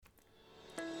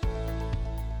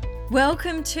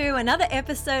Welcome to another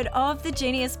episode of the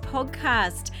Genius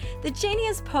Podcast. The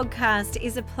Genius Podcast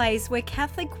is a place where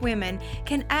Catholic women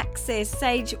can access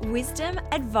sage wisdom,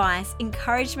 advice,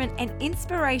 encouragement, and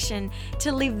inspiration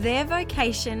to live their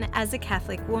vocation as a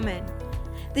Catholic woman.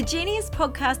 The Genius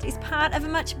Podcast is part of a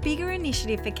much bigger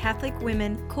initiative for Catholic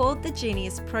women called the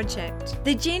Genius Project.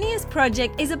 The Genius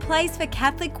Project is a place for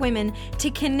Catholic women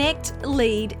to connect,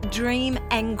 lead, dream,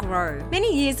 and grow.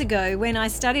 Many years ago, when I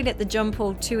studied at the John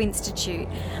Paul II Institute,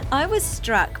 I was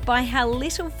struck by how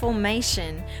little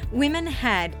formation women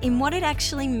had in what it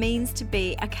actually means to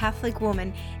be a Catholic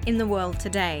woman in the world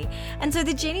today. And so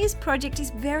the Genius Project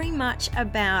is very much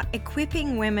about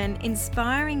equipping women,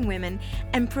 inspiring women,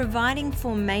 and providing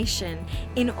formation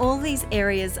in all these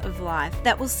areas of life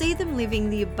that will see them living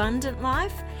the abundant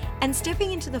life and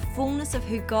stepping into the fullness of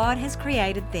who God has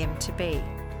created them to be.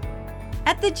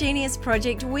 At the Genius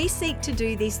Project, we seek to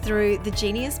do this through the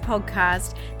Genius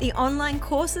Podcast, the online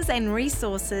courses and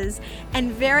resources,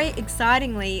 and very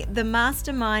excitingly, the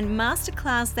Mastermind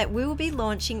Masterclass that we will be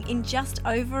launching in just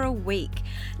over a week.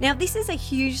 Now, this is a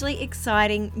hugely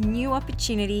exciting new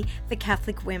opportunity for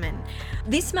Catholic women.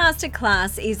 This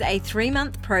Masterclass is a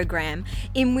 3-month program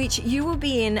in which you will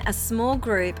be in a small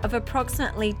group of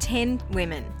approximately 10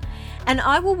 women. And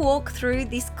I will walk through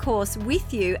this course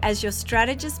with you as your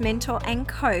strategist, mentor, and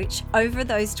coach over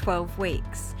those 12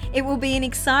 weeks. It will be an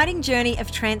exciting journey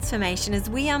of transformation as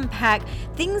we unpack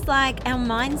things like our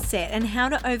mindset and how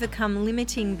to overcome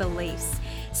limiting beliefs,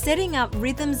 setting up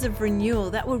rhythms of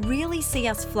renewal that will really see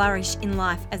us flourish in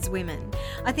life as women.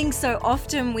 I think so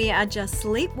often we are just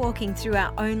sleepwalking through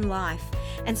our own life.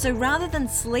 And so rather than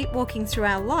sleepwalking through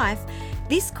our life,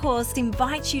 this course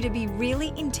invites you to be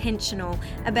really intentional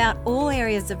about all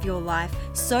areas of your life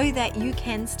so that you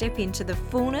can step into the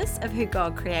fullness of who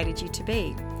God created you to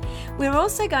be. We're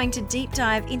also going to deep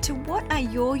dive into what are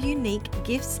your unique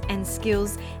gifts and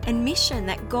skills and mission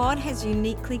that God has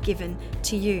uniquely given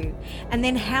to you. And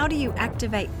then how do you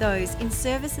activate those in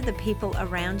service of the people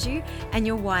around you and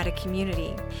your wider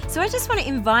community? So I just want to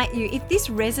invite you, if this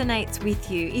resonates with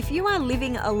you, if you are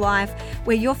living a life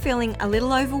where you're feeling a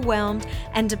little overwhelmed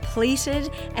and depleted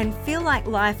and feel like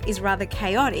life is rather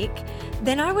chaotic,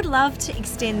 then I would love to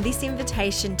extend this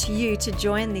invitation to you to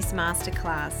join this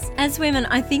masterclass. As women,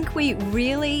 I think we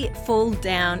really fall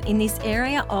down in this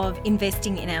area of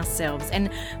investing in ourselves. And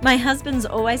my husband's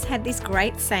always had this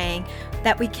great saying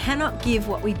that we cannot give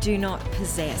what we do not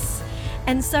possess.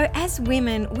 And so as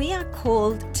women, we are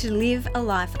called to live a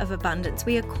life of abundance.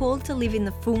 We are called to live in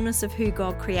the fullness of who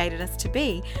God created us to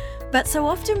be. But so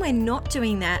often we're not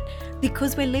doing that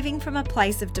because we're living from a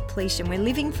place of depletion. We're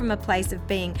living from a place of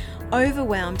being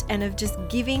overwhelmed and of just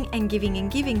giving and giving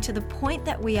and giving to the point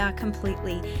that we are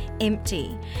completely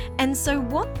empty. And so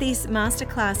what this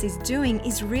masterclass is doing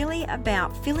is really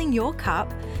about filling your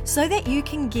cup so that you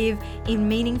can give in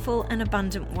meaningful and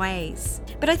abundant ways.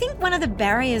 But I think one of the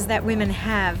barriers that women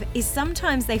have is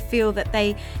sometimes they feel that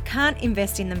they can't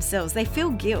invest in themselves. They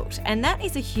feel guilt, and that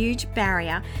is a huge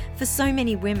barrier for so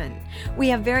many women.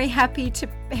 We are very happy to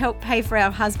help pay for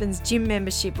our husband's gym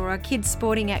membership or our kids'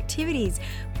 sporting activities,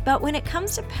 but when it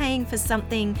comes to paying for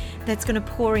something that's going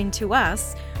to pour into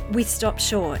us, we stop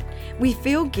short. We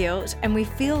feel guilt and we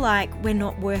feel like we're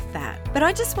not worth that. But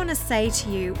I just want to say to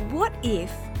you, what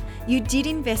if you did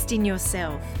invest in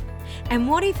yourself? And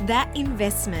what if that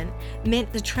investment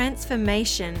meant the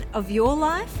transformation of your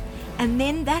life, and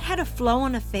then that had a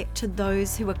flow-on effect to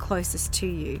those who were closest to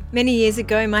you? Many years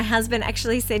ago, my husband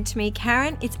actually said to me,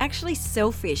 Karen, it's actually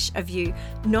selfish of you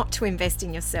not to invest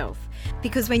in yourself.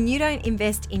 Because when you don't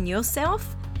invest in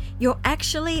yourself, you're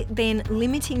actually then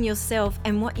limiting yourself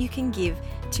and what you can give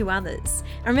to others.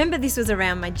 I remember this was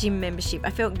around my gym membership. I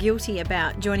felt guilty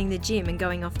about joining the gym and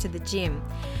going off to the gym.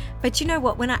 But you know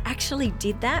what? When I actually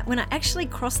did that, when I actually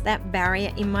crossed that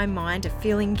barrier in my mind of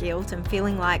feeling guilt and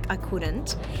feeling like I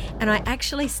couldn't, and I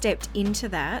actually stepped into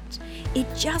that, it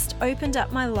just opened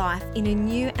up my life in a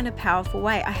new and a powerful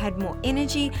way. I had more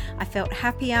energy, I felt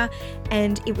happier,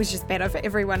 and it was just better for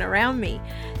everyone around me.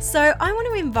 So I want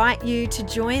to invite you to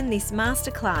join this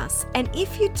masterclass. And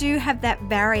if you do have that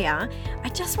barrier, I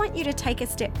just want you to take a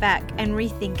step back and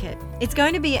rethink it. It's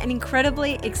going to be an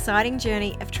incredibly exciting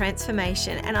journey of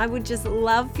transformation, and I would just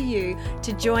love for you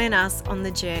to join us on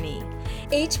the journey.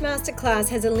 Each masterclass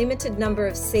has a limited number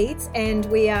of seats and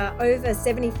we are over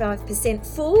 75%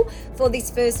 full for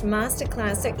this first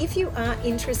masterclass. So if you are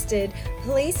interested,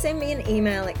 please send me an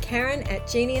email at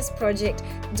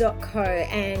karen@geniusproject.co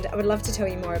and I would love to tell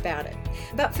you more about it.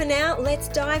 But for now, let's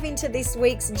dive into this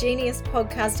week's Genius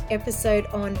Podcast episode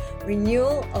on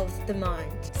renewal of the mind.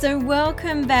 So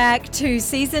welcome back to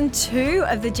season 2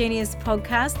 of the Genius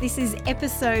Podcast. This is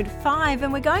episode 5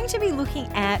 and we're going to be looking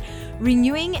at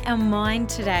renewing our mind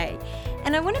today.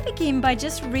 And I want to begin by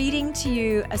just reading to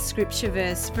you a scripture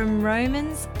verse from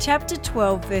Romans chapter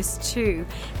 12, verse 2.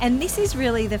 And this is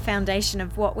really the foundation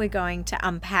of what we're going to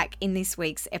unpack in this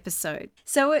week's episode.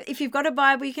 So if you've got a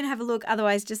Bible, you can have a look.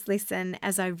 Otherwise, just listen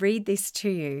as I read this to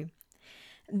you.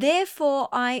 Therefore,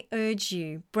 I urge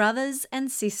you, brothers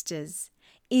and sisters,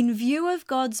 in view of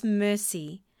God's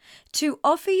mercy, to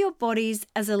offer your bodies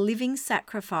as a living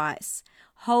sacrifice,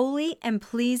 holy and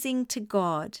pleasing to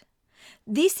God.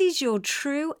 This is your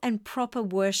true and proper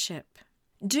worship.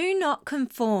 Do not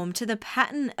conform to the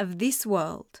pattern of this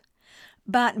world,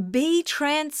 but be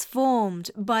transformed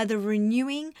by the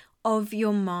renewing of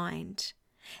your mind.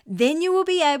 Then you will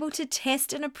be able to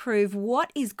test and approve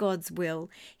what is God's will,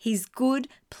 His good,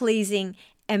 pleasing,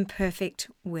 and perfect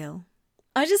will.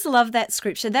 I just love that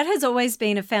scripture. That has always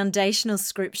been a foundational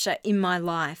scripture in my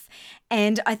life.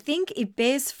 And I think it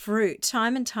bears fruit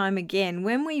time and time again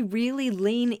when we really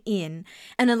lean in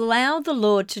and allow the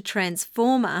Lord to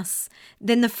transform us,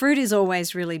 then the fruit is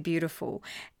always really beautiful.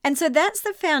 And so that's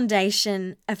the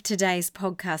foundation of today's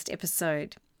podcast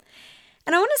episode.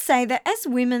 And I want to say that as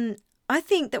women, I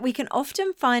think that we can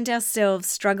often find ourselves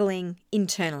struggling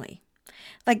internally.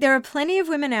 Like there are plenty of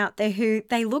women out there who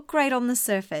they look great on the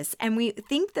surface and we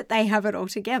think that they have it all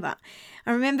together.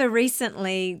 I remember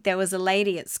recently there was a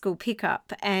lady at school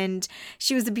pickup and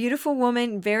she was a beautiful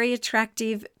woman, very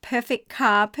attractive, perfect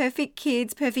car, perfect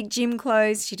kids, perfect gym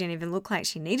clothes. She didn't even look like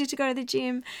she needed to go to the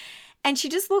gym and she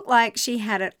just looked like she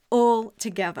had it all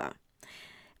together.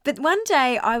 But one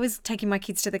day I was taking my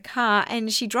kids to the car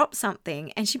and she dropped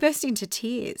something and she burst into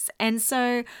tears. And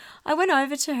so I went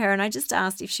over to her and I just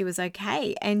asked if she was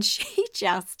okay. And she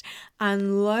just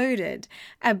unloaded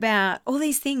about all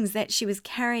these things that she was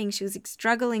carrying. She was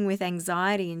struggling with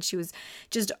anxiety and she was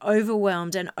just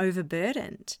overwhelmed and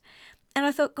overburdened. And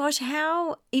I thought, gosh,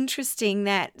 how interesting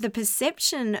that the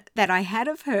perception that I had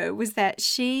of her was that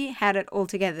she had it all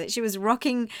together, that she was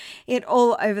rocking it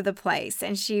all over the place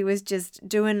and she was just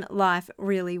doing life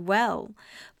really well.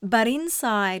 But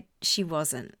inside, she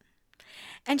wasn't.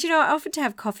 And, I offered to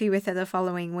have coffee with her the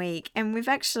following week and we've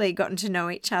actually gotten to know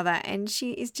each other and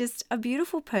she is just a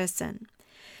beautiful person.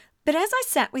 But as I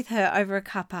sat with her over a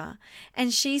cuppa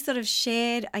and she sort of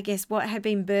shared, I guess, what had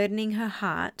been burdening her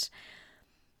heart,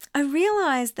 I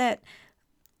realized that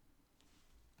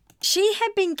she had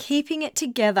been keeping it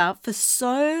together for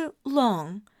so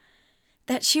long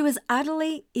that she was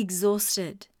utterly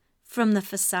exhausted from the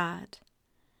facade.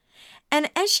 And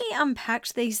as she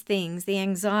unpacked these things, the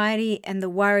anxiety and the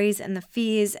worries and the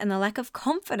fears and the lack of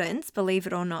confidence, believe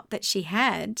it or not, that she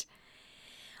had,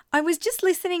 I was just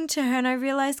listening to her and I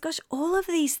realized, gosh, all of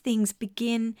these things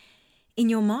begin in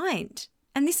your mind.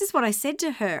 And this is what I said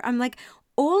to her. I'm like,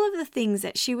 all of the things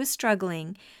that she was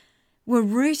struggling were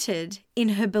rooted in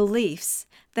her beliefs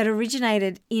that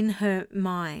originated in her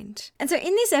mind. And so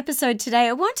in this episode today,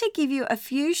 I want to give you a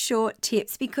few short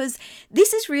tips because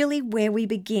this is really where we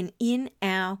begin, in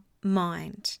our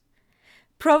mind.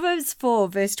 Proverbs 4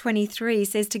 verse 23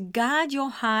 says to guard your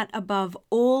heart above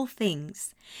all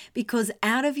things because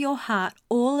out of your heart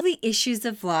all the issues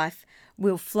of life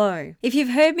will flow. If you've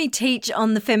heard me teach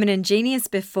on the feminine genius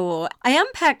before, I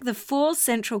unpack the 4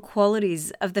 central qualities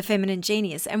of the feminine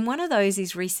genius, and one of those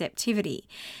is receptivity.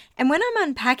 And when I'm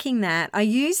unpacking that, I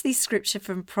use this scripture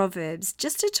from Proverbs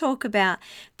just to talk about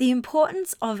the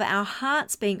importance of our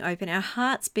hearts being open, our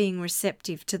hearts being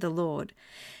receptive to the Lord,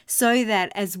 so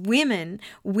that as women,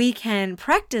 we can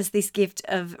practice this gift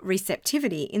of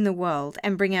receptivity in the world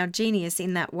and bring our genius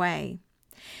in that way.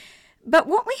 But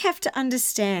what we have to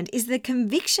understand is the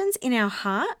convictions in our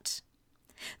heart,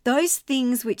 those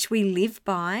things which we live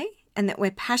by and that we're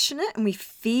passionate and we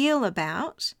feel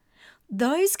about,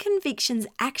 those convictions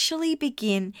actually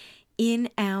begin in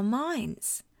our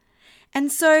minds.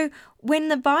 And so when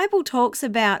the Bible talks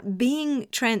about being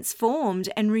transformed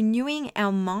and renewing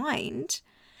our mind,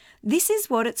 this is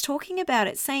what it's talking about.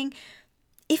 It's saying,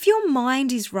 if your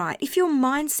mind is right, if your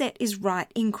mindset is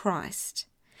right in Christ,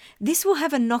 this will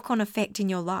have a knock-on effect in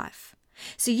your life.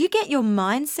 So you get your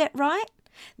mindset right,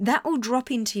 That will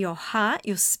drop into your heart,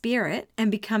 your spirit,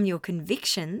 and become your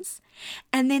convictions.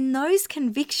 And then those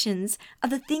convictions are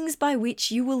the things by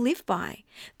which you will live by.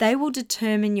 They will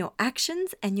determine your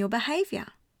actions and your behavior.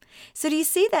 So do you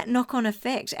see that knock-on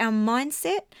effect? Our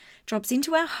mindset drops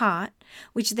into our heart,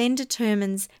 which then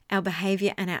determines our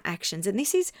behavior and our actions. And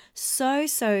this is so,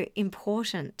 so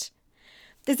important.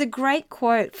 There's a great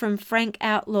quote from Frank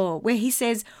Outlaw where he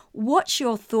says, "Watch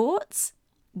your thoughts,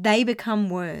 they become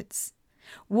words.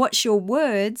 Watch your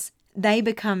words, they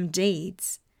become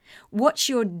deeds. Watch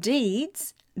your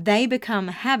deeds, they become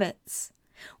habits.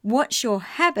 Watch your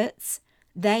habits,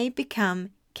 they become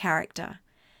character."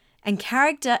 And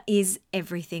character is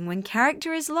everything. When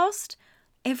character is lost,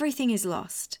 everything is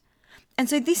lost. And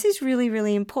so this is really,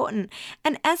 really important.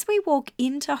 And as we walk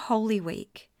into Holy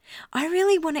Week, I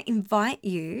really want to invite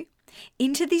you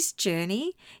into this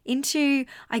journey, into,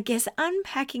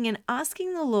 unpacking and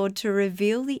asking the Lord to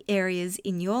reveal the areas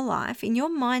in your life, in your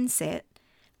mindset,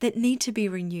 that need to be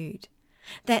renewed,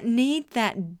 that need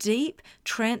that deep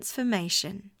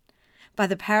transformation by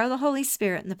the power of the Holy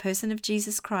Spirit and the person of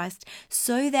Jesus Christ,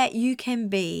 so that you can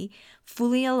be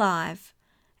fully alive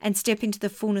and step into the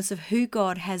fullness of who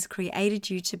God has created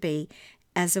you to be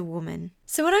as a woman.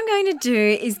 So what I'm going to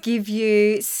do is give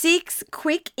you 6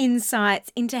 quick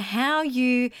insights into how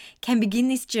you can begin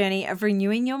this journey of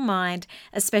renewing your mind,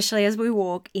 especially as we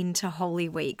walk into Holy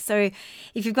Week. So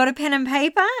if you've got a pen and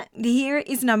paper, here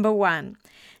is number 1.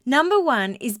 Number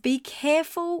 1 is be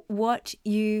careful what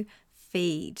you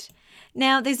feed.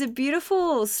 Now, there's a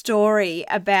beautiful story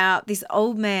about this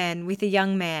old man with a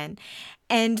young man,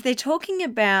 and they're talking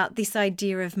about this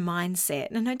idea of mindset.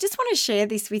 And I just want to share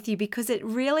this with you because it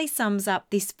really sums up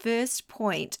this first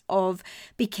point of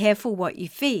be careful what you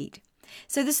feed.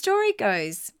 So the story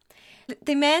goes,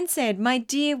 the man said, "My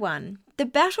dear one, the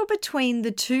battle between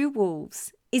the 2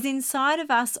 wolves is inside of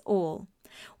us all.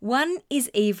 One is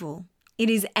evil. It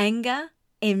is anger,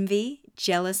 envy,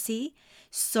 jealousy,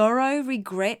 sorrow,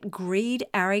 regret, greed,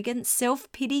 arrogance,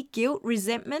 self-pity, guilt,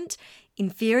 resentment,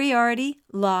 inferiority,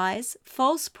 lies,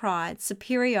 false pride,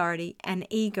 superiority, and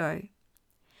ego.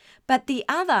 But the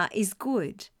other is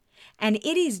good, and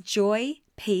it is joy,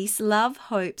 peace, love,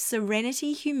 hope,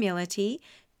 serenity, humility,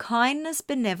 kindness,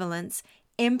 benevolence,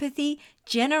 empathy,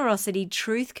 generosity,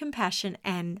 truth, compassion,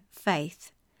 and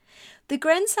faith." The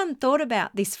grandson thought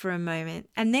about this for a moment,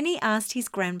 and then he asked his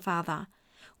grandfather,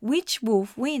 "Which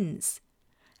wolf wins?"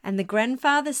 And the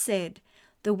grandfather said,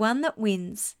 "The one that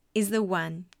wins is the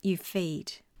one you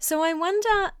feed." So I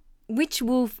wonder which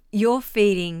wolf you're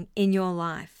feeding in your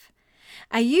life.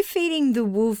 Are you feeding the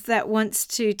wolf that wants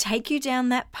to take you down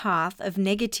that path of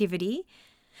negativity?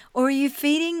 Or are you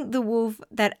feeding the wolf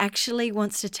that actually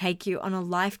wants to take you on a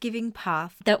life-giving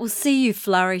path that will see you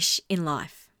flourish in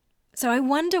life? So I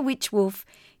wonder which wolf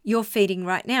you're feeding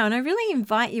right now. And I really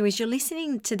invite you, as you're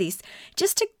listening to this,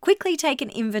 just to quickly take an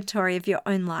inventory of your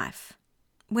own life.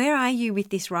 Where are you with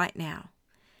this right now?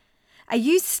 Are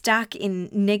you stuck in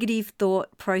negative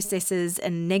thought processes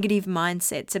and negative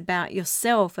mindsets about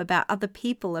yourself, about other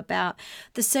people, about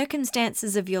the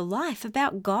circumstances of your life,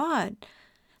 about God?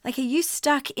 Are you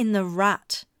stuck in the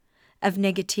rut of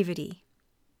negativity?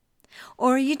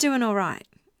 Or are you doing all right?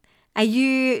 Are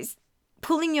you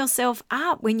pulling yourself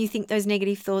up when you think those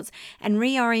negative thoughts and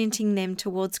reorienting them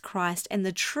towards Christ and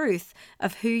the truth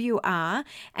of who you are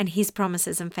and His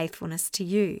promises and faithfulness to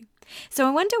you? So I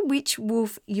wonder which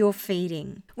wolf you're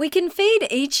feeding. We can feed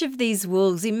each of these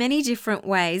wolves in many different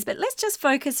ways, but let's just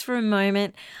focus for a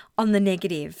moment on the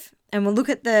negative, and we'll look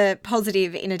at the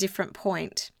positive in a different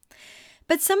point.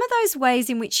 But some of those ways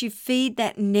in which you feed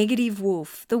that negative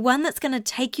wolf, the one that's going to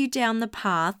take you down the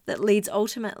path that leads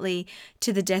ultimately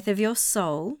to the death of your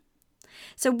soul.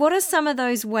 So what are some of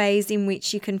those ways in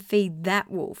which you can feed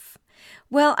that wolf?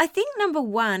 Well, I think number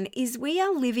 1 is we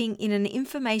are living in an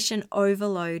information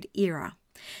overload era.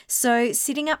 So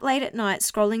sitting up late at night,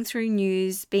 scrolling through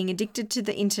news, being addicted to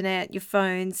the internet, your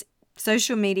phones,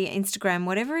 social media, Instagram,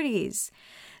 whatever it is,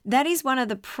 that is one of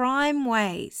the prime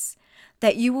ways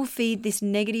that you will feed this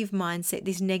negative mindset,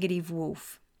 this negative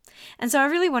wolf. And so I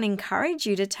really want to encourage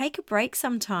you to take a break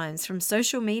sometimes from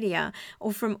social media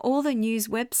or from all the news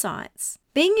websites.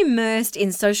 Being immersed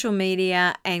in social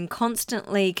media and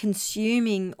constantly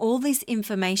consuming all this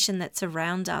information that's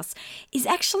around us is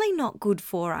actually not good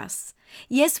for us.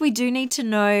 Yes, we do need to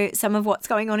know some of what's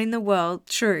going on in the world,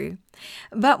 true.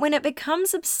 But when it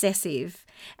becomes obsessive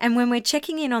and when we're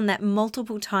checking in on that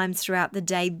multiple times throughout the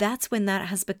day, that's when that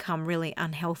has become really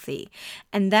unhealthy.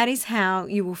 And that is how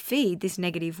you will feed this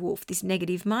negative wolf, this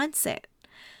negative mindset.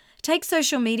 Take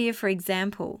social media, for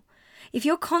example. If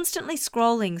you're constantly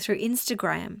scrolling through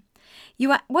Instagram,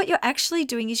 What you're actually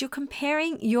doing is you're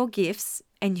comparing your gifts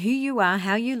and who you are,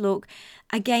 how you look,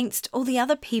 against all the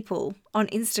other people on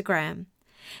Instagram.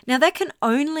 Now, that can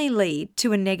only lead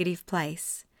to a negative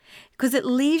place because it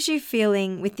leaves you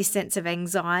feeling with this sense of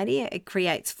anxiety. It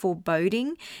creates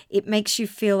foreboding. It makes you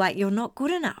feel like you're not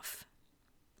good enough.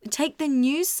 Take the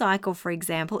news cycle, for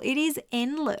example. It is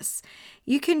endless.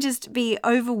 You can just be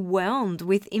overwhelmed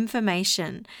with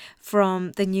information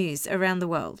from the news around the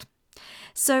world.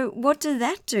 So what does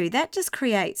that do? That just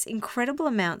creates incredible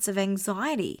amounts of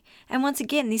anxiety. And once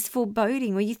again, this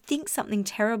foreboding where you think something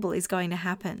terrible is going to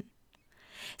happen.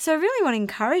 So I really want to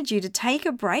encourage you to take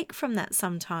a break from that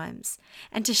sometimes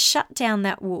and to shut down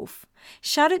that wolf.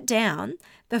 Shut it down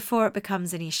before it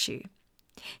becomes an issue.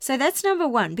 So that's number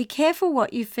one. Be careful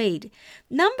what you feed.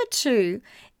 Number two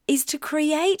is to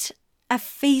create a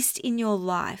feast in your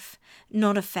life,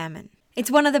 not a famine. It's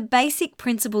one of the basic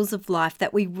principles of life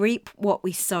that we reap what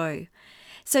we sow.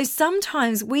 So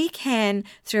sometimes we can,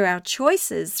 through our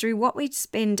choices, through what we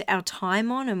spend our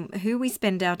time on and who we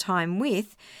spend our time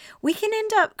with, we can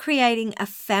end up creating a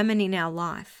famine in our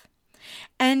life.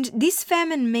 And this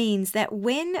famine means that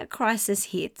when a crisis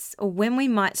hits, or when we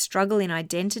might struggle in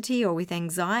identity or with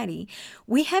anxiety,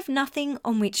 we have nothing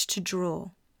on which to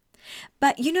draw.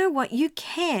 But you know what? You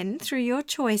can, through your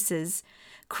choices,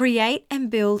 create and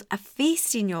build a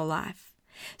feast in your life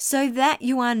so that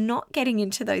you are not getting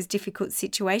into those difficult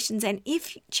situations. And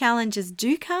if challenges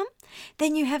do come,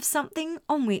 then you have something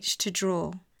on which to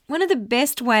draw. One of the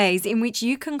best ways in which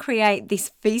you can create this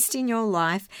feast in your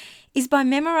life is by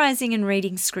memorizing and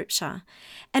reading scripture.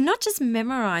 And not just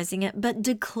memorizing it, but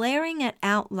declaring it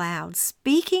out loud,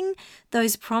 speaking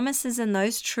those promises and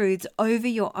those truths over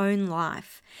your own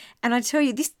life. And I tell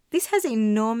you, this has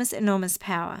enormous, enormous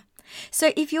power.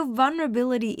 So if your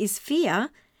vulnerability is fear,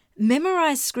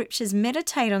 memorize scriptures,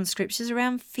 meditate on scriptures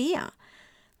around fear.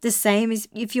 The same as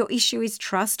if your issue is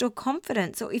trust or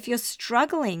confidence, or if you're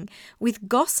struggling with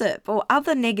gossip or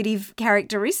other negative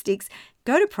characteristics,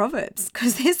 go to Proverbs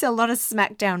because there's a lot of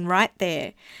smackdown right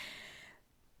there.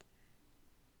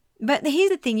 But here's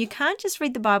the thing, you can't just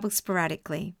read the Bible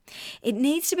sporadically. It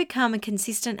needs to become a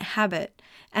consistent habit,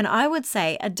 and I would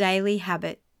say a daily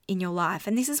habit in your life.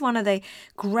 And this is one of the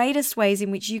greatest ways in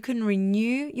which you can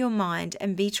renew your mind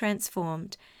and be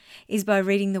transformed is by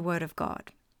reading the Word of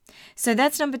God. So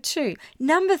that's number two.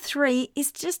 Number three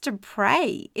is just to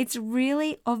pray. It's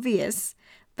really obvious,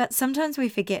 but sometimes we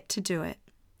forget to do it.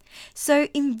 So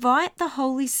invite the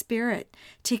Holy Spirit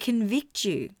to convict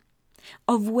you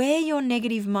of where your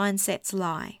negative mindsets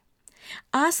lie.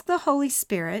 Ask the Holy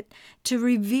Spirit to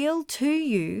reveal to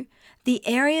you the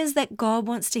areas that God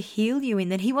wants to heal you in,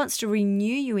 that He wants to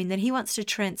renew you in, that He wants to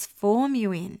transform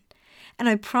you in. And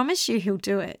I promise you He'll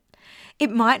do it.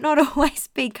 It might not always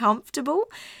be comfortable.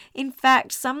 In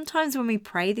fact, sometimes when we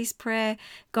pray this prayer,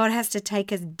 God has to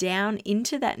take us down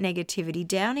into that negativity,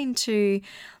 down into,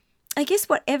 I guess,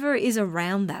 whatever is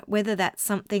around that, whether that's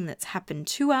something that's happened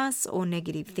to us or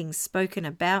negative things spoken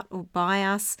about or by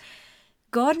us.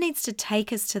 God needs to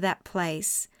take us to that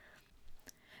place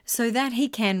so that He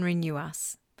can renew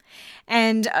us.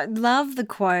 And I love the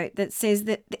quote that says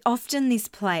that often this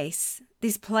place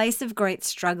of great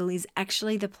struggle is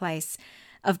actually the place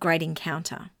of great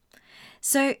encounter.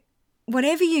 So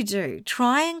whatever you do,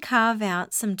 try and carve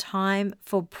out some time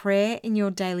for prayer in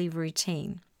your daily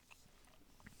routine.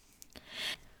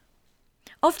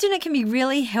 Often it can be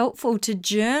really helpful to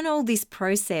journal this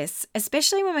process,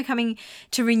 especially when we're coming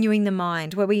to renewing the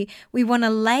mind, where we want to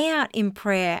lay out in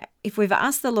prayer if we've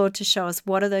asked the Lord to show us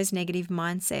what are those negative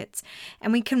mindsets,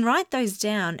 and we can write those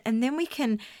down, and then we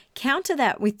can counter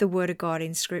that with the Word of God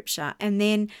in Scripture, and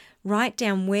then write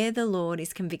down where the Lord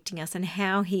is convicting us and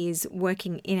how He is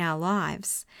working in our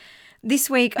lives.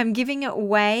 This week, I'm giving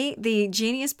away the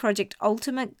Genius Project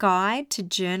Ultimate Guide to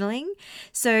Journaling.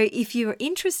 So if you're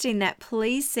interested in that,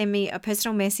 please send me a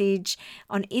personal message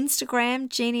on Instagram,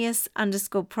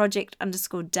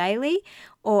 genius_project_daily,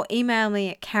 or email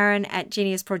me at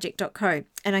karen@geniusproject.co,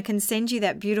 and I can send you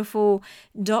that beautiful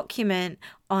document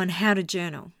on how to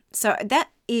journal. So that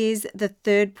is the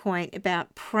third point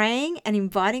about praying and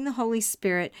inviting the Holy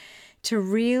Spirit to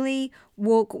really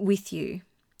walk with you.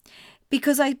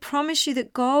 Because I promise you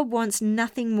that God wants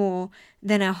nothing more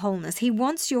than our wholeness. He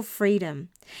wants your freedom.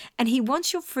 And He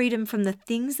wants your freedom from the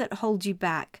things that hold you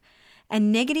back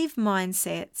and negative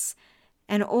mindsets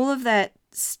and all of that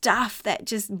stuff that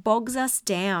just bogs us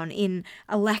down in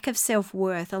a lack of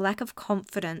self-worth, a lack of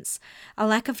confidence, a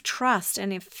lack of trust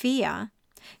and a fear.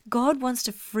 God wants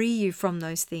to free you from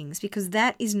those things because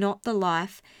that is not the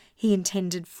life He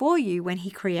intended for you when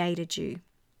He created you.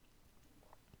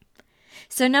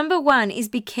 So number 1 is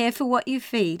be careful what you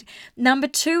feed. Number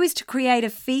 2 is to create a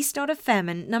feast, not a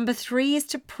famine. Number 3 is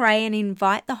to pray and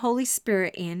invite the Holy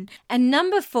Spirit in. And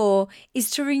number 4 is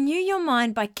to renew your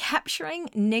mind by capturing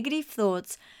negative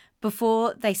thoughts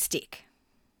before they stick.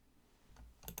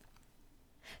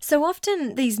 So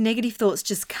often these negative thoughts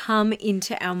just come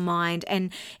into our mind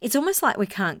and it's almost like we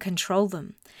can't control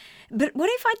them. But what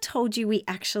if I told you we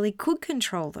actually could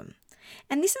control them?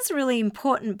 And this is a really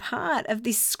important part of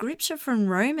this scripture from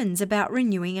Romans about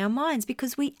renewing our minds,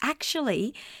 because we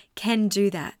actually can do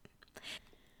that.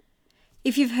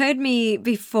 If you've heard me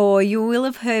before, you will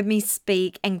have heard me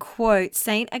speak and quote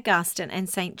St. Augustine and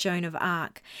St. Joan of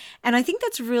Arc. And I think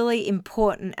that's really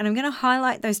important. And I'm going to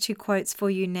highlight those 2 quotes for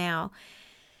you now.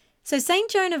 So St.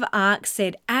 Joan of Arc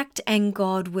said, "Act and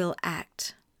God will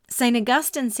act." St.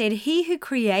 Augustine said, "He who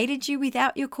created you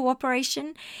without your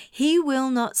cooperation, he will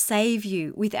not save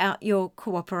you without your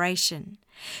cooperation."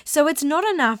 So it's not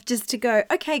enough just to go,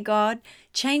 "Okay, God,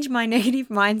 change my negative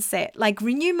mindset, like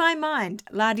renew my mind,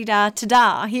 la-di-da,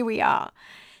 ta-da, here we are."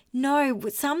 No,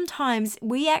 sometimes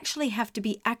we actually have to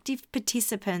be active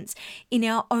participants in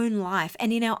our own life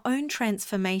and in our own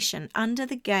transformation under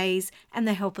the gaze and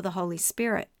the help of the Holy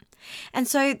Spirit. And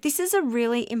so this is a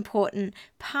really important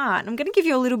part. I'm going to give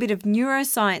you a little bit of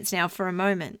neuroscience now for a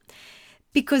moment,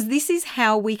 because this is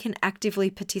how we can actively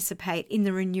participate in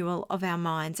the renewal of our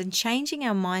minds and changing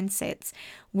our mindsets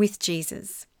with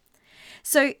Jesus.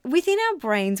 So within our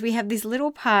brains, we have this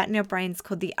little part in our brains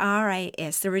called the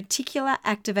RAS, the reticular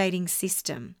activating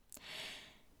system.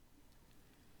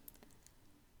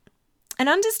 And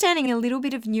understanding a little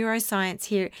bit of neuroscience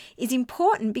here is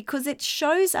important because it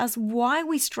shows us why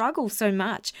we struggle so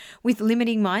much with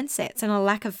limiting mindsets and a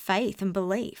lack of faith and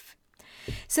belief.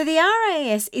 So the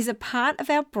RAS is a part of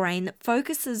our brain that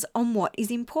focuses on what is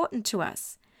important to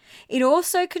us. It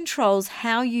also controls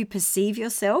how you perceive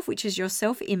yourself, which is your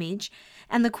self-image,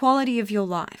 and the quality of your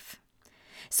life.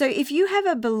 So if you have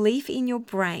a belief in your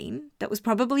brain that was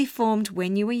probably formed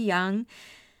when you were young,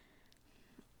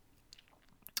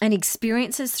 and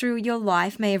experiences through your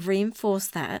life may have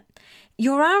reinforced that,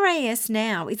 your RAS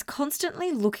now is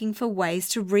constantly looking for ways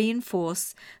to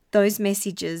reinforce those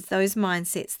messages, those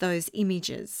mindsets, those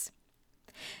images.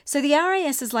 So the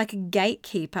RAS is like a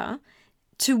gatekeeper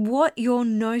to what you're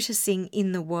noticing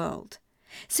in the world.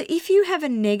 So if you have a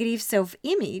negative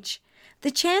self-image,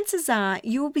 the chances are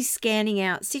you will be scanning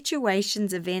out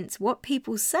situations, events, what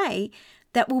people say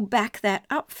that will back that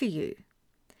up for you.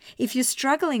 If you're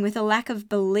struggling with a lack of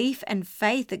belief and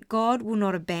faith that God will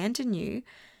not abandon you,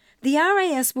 the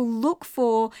RAS will look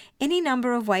for any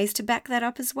number of ways to back that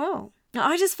up as well. Now,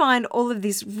 I just find all of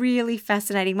this really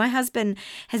fascinating. My husband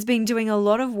has been doing a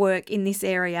lot of work in this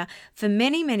area for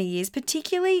many, many years,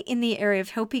 particularly in the area of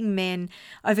helping men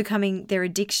overcoming their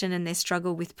addiction and their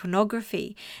struggle with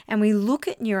pornography. And we look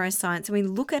at neuroscience and we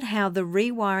look at how the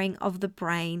rewiring of the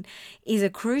brain is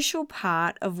a crucial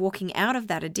part of walking out of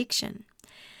that addiction.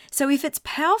 So if it's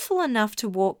powerful enough to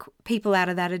walk people out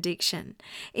of that addiction,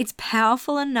 it's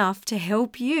powerful enough to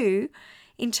help you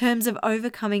in terms of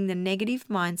overcoming the negative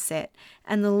mindset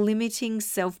and the limiting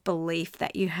self-belief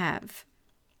that you have.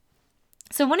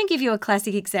 So I want to give you a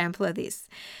classic example of this.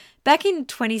 Back in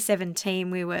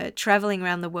 2017, we were traveling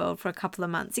around the world for a couple of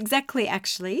months, exactly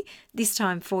actually this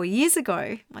time 4 years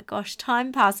ago. My gosh,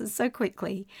 time passes so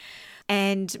quickly.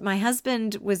 And my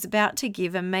husband was about to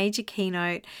give a major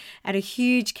keynote at a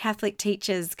huge Catholic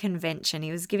teachers convention.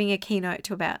 He was giving a keynote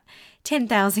to about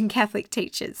 10,000 Catholic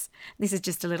teachers. This is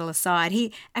just a little aside.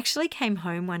 He actually came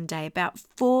home one day about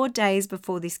 4 days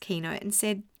before this keynote and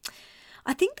said,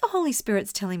 "I think the Holy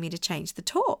Spirit's telling me to change the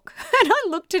talk." And I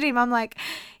looked at him, I'm like,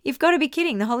 "You've got to be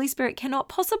kidding. The Holy Spirit cannot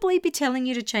possibly be telling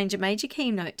you to change a major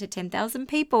keynote to 10,000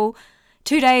 people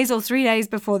 2 days or 3 days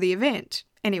before the event."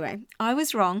 Anyway, I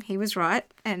was wrong. He was right.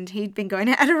 And he'd been going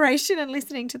to adoration and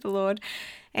listening to the Lord.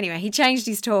 Anyway, he changed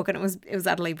his talk and it was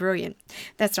utterly brilliant.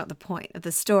 That's not the point of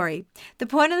the story. The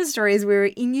point of the story is we were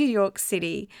in New York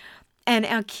City and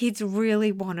our kids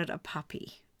really wanted a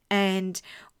puppy. And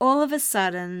all of a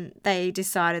sudden, they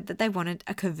decided that they wanted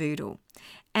a cavoodle.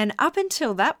 And up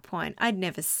until that point, I'd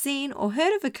never seen or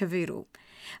heard of a cavoodle.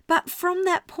 But from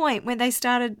that point, when they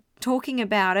started talking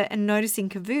about it and noticing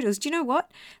cavoodles, do you know what?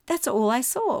 That's all I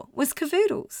saw was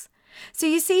cavoodles. So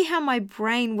you see how my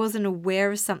brain wasn't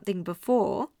aware of something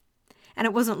before and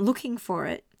it wasn't looking for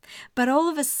it. But all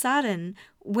of a sudden,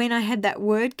 when I had that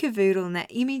word cavoodle and that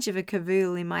image of a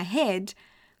cavoodle in my head,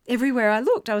 everywhere I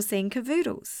looked, I was seeing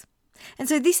cavoodles. And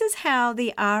so this is how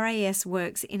the RAS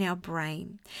works in our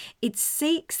brain. It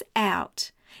seeks out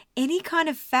any kind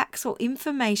of facts or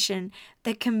information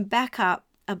that can back up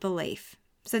a belief.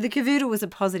 So the cavoodle was a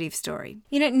positive story.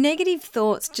 Negative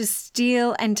thoughts just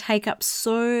steal and take up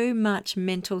so much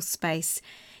mental space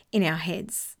in our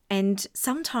heads. And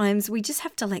sometimes we just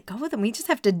have to let go of them. We just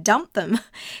have to dump them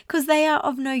because they are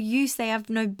of no use. They have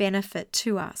no benefit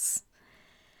to us.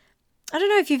 I don't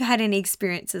know if you've had any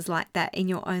experiences like that in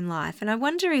your own life. And I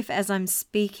wonder if, as I'm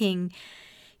speaking,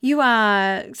 you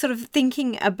are sort of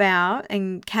thinking about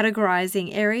and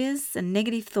categorizing areas and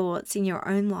negative thoughts in your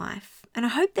own life. And I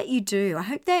hope that you do. I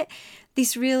hope that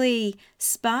this really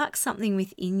sparks something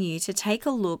within you to take a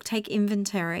look, take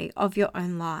inventory of your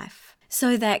own life,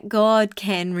 so that God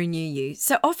can renew you.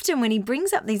 So often when he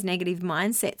brings up these negative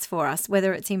mindsets for us,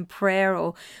 whether it's in prayer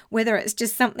or whether it's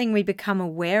just something we become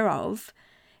aware of,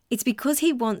 it's because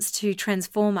he wants to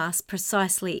transform us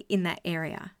precisely in that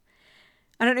area.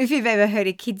 I don't know if you've ever heard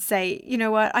a kid say, you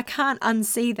know what, I can't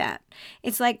unsee that.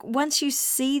 It's like once you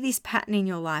see this pattern in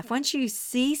your life, once you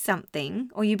see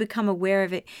something or you become aware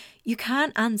of it, you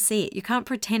can't unsee it. You can't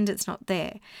pretend it's not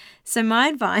there. So my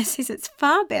advice is it's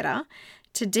far better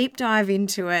to deep dive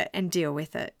into it and deal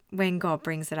with it when God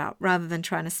brings it up rather than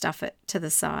trying to stuff it to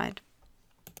the side.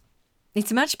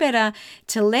 It's much better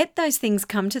to let those things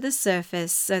come to the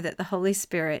surface so that the Holy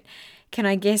Spirit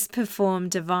can, perform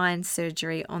divine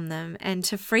surgery on them and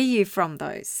to free you from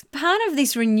those. Part of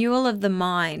this renewal of the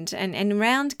mind and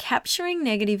around capturing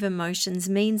negative emotions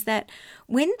means that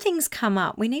when things come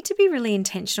up, we need to be really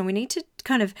intentional. We need to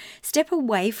kind of step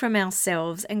away from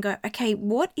ourselves and go, okay,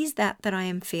 what is that I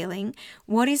am feeling?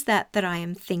 What is that I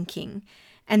am thinking?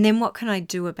 And then what can I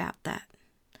do about that?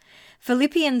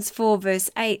 Philippians 4 verse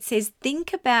 8 says,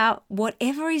 think about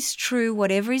whatever is true,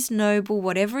 whatever is noble,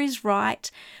 whatever is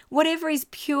right, whatever is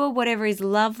pure, whatever is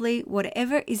lovely,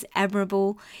 whatever is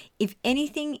admirable. If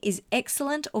anything is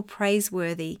excellent or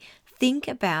praiseworthy, think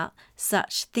about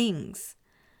such things.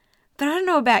 But I don't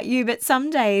know about you, but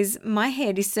some days my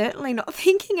head is certainly not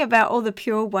thinking about all the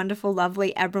pure, wonderful,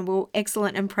 lovely, admirable,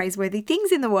 excellent and praiseworthy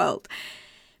things in the world,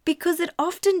 because it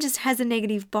often just has a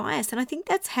negative bias. And I think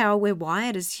that's how we're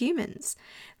wired as humans,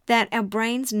 that our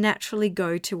brains naturally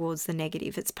go towards the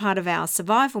negative. It's part of our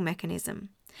survival mechanism.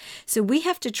 So we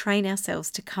have to train ourselves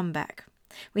to come back.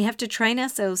 We have to train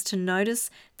ourselves to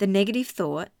notice the negative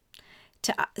thought,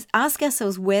 to ask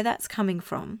ourselves where that's coming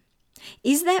from.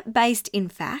 Is that based in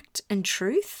fact and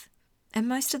truth? And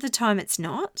most of the time it's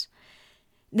not.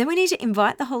 Then we need to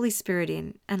invite the Holy Spirit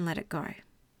in and let it go.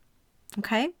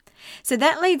 Okay? So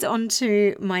that leads on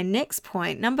to my next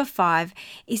point. Number 5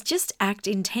 is just act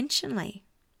intentionally.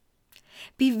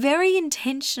 Be very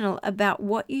intentional about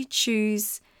what you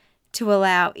choose to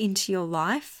allow into your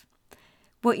life,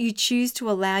 what you choose to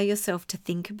allow yourself to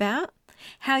think about,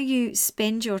 how you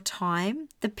spend your time,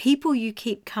 the people you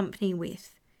keep company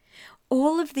with.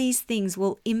 All of these things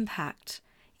will impact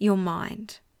your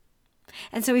mind.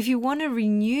 And so if you want to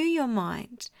renew your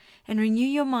mind and renew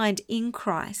your mind in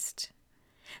Christ,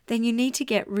 then you need to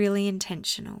get really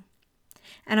intentional.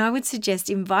 And I would suggest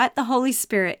invite the Holy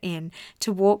Spirit in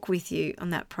to walk with you on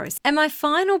that process. And my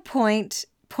final point,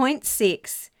 point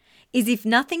 6, is if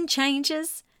nothing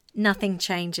changes, nothing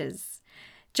changes.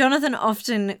 Jonathan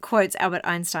often quotes Albert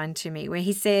Einstein to me, where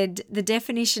he said the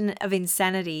definition of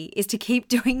insanity is to keep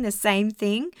doing the same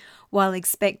thing while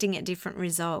expecting a different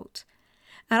result.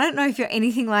 I don't know if you're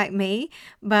anything like me,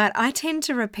 but I tend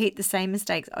to repeat the same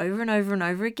mistakes over and over and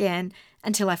over again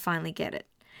until I finally get it.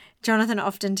 Jonathan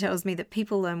often tells me that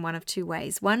people learn one of two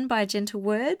ways, one by a gentle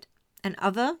word and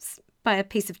others by a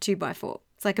piece of 2x4.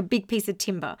 It's like a big piece of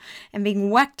timber and being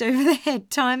whacked over the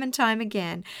head time and time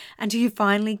again until you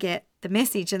finally get the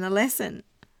message and the lesson.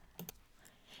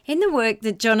 In the work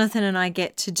that Jonathan and I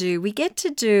get to do, we get to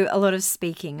do a lot of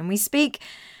speaking, and we speak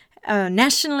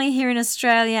nationally here in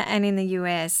Australia and in the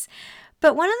US.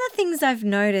 But one of the things I've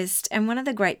noticed, and one of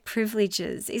the great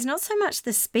privileges, is not so much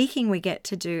the speaking we get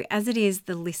to do as it is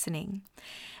the listening.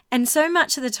 And so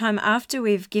much of the time after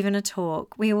we've given a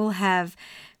talk, we will have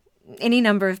any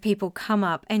number of people come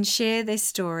up and share their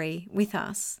story with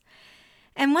us.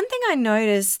 And one thing I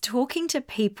noticed talking to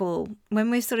people when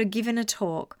we've sort of given a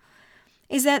talk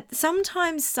is that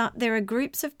sometimes there are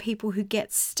groups of people who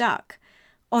get stuck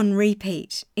on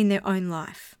repeat in their own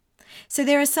life. So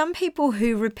there are some people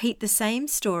who repeat the same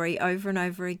story over and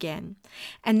over again,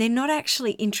 and they're not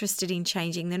actually interested in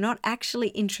changing. They're not actually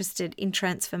interested in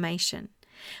transformation.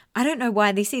 I don't know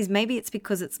why this is. Maybe it's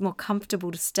because it's more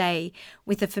comfortable to stay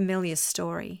with a familiar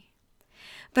story.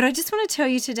 But I just want to tell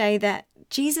you today that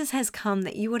Jesus has come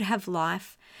that you would have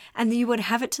life and that you would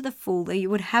have it to the full, that you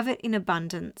would have it in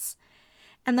abundance.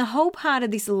 And the whole part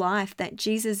of this life that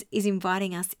Jesus is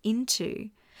inviting us into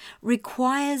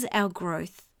requires our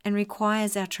growth and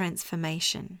requires our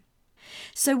transformation.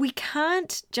 So we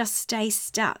can't just stay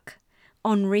stuck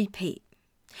on repeat.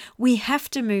 We have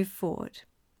to move forward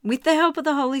with the help of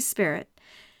the Holy Spirit,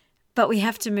 but we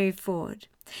have to move forward.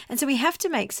 And so we have to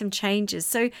make some changes.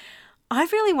 So I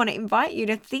really want to invite you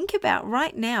to think about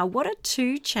right now, what are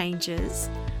 2 changes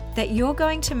that you're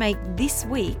going to make this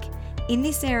week in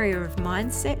this area of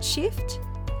mindset shift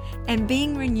and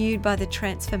being renewed by the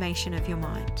transformation of your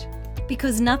mind?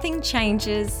 Because nothing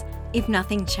changes if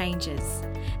nothing changes.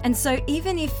 And so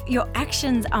even if your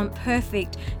actions aren't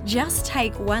perfect, just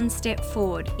take one step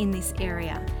forward in this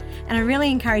area. And I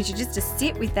really encourage you just to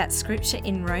sit with that scripture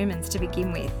in Romans to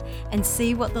begin with and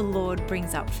see what the Lord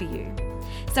brings up for you.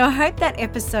 So I hope that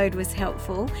episode was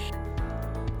helpful.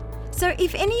 So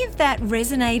if any of that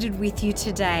resonated with you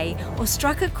today or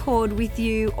struck a chord with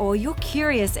you, or you're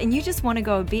curious and you just want to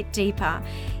go a bit deeper,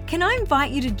 can I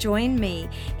invite you to join me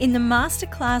in the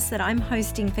masterclass that I'm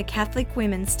hosting for Catholic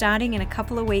women starting in a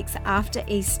couple of weeks after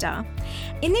Easter.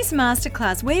 In this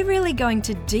masterclass, we're really going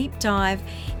to deep dive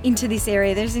into this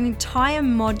area. There's an entire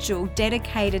module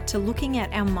dedicated to looking at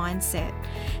our mindset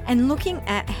and looking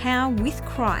at how with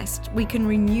Christ we can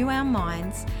renew our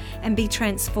minds and be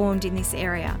transformed in this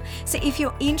area. So if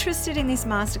you're interested in this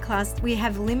masterclass, we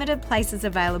have limited places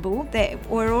available.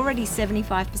 We're already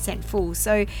 75% full.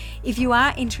 So if you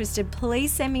are interested,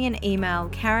 please send me an email,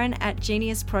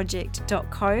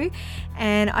 karen@geniusproject.co,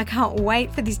 and I can't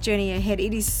wait for this journey ahead.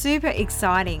 It is super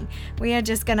exciting. We are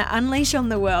just going to unleash on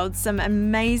the world some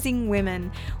amazing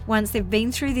women once they've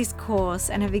been through this course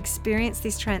and have experienced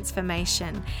this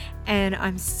transformation. And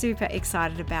I'm super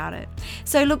excited about it.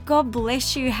 So look, God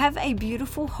bless you. Have a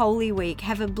beautiful Holy Week.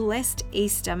 Have a blessed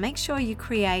Easter. Make sure you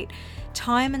create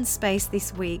time and space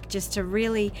this week just to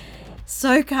really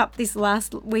soak up this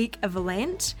last week of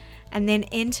Lent and then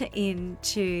enter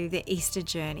into the Easter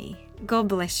journey. God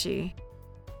bless you.